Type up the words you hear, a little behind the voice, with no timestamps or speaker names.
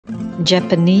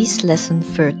Japanese Lesson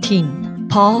 13,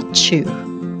 Part 2.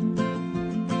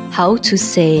 How to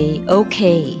say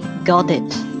 "Okay, got it."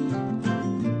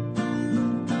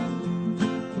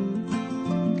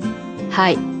 は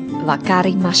い、わか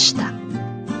りました。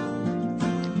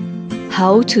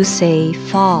How to say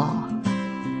far.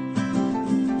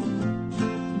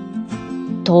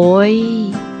 遠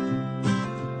い。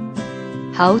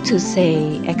How to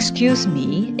say "Excuse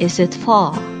me, is it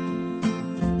far?"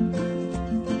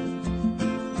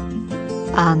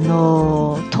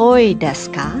 遠いです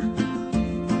か?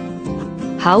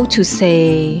 How to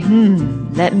say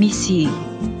let me see.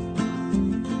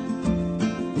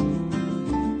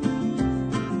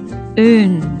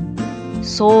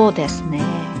 そうですね。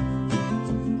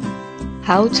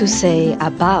How to say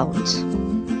about.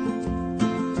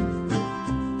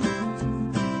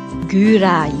 ぐ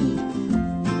らい。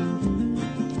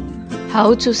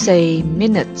How to say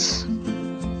minutes.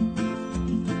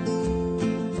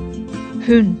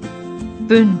 分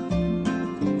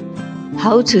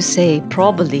How to say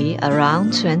probably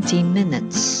around 20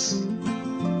 minutes.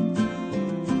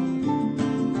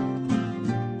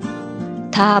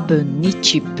 多分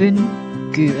20分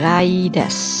ぐらいで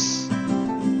す。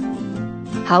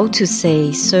How to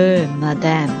say Sir,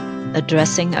 Madam,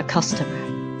 addressing a customer.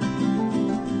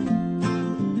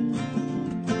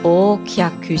 お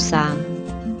客さん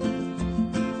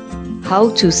How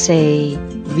to say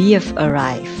we have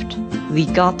arrived.We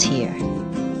got here.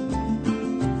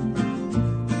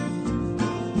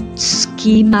 着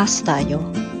きましたよ。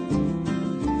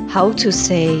How to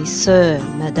say, Sir,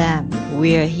 Madam,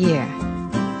 we're here.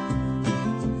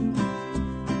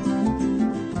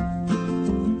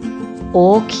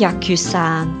 お客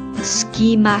さん、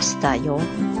着きましたよ。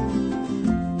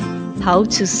How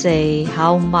to say,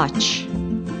 how much?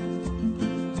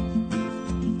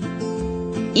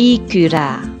 いく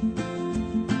ら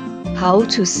How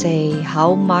to say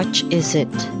how much is it?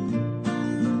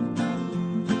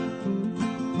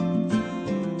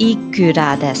 いく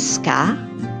らですか?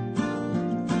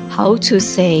 How to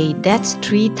say that's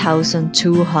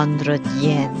 3,200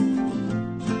 yen.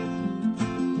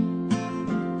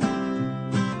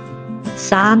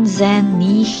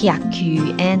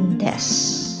 3,200 円で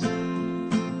す。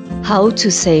How to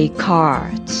say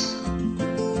cards?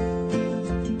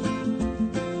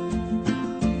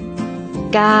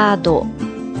 カード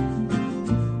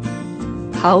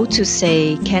How to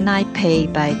say can I pay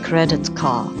by credit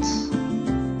cards?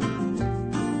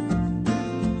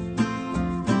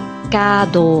 カ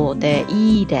ードで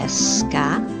いいです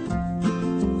か?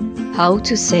 How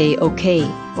to say okay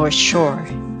or sure?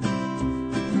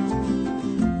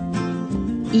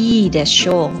 いいでし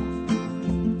ょう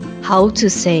How to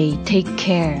say take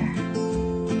care?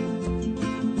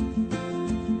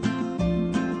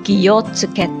 気をつ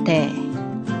けて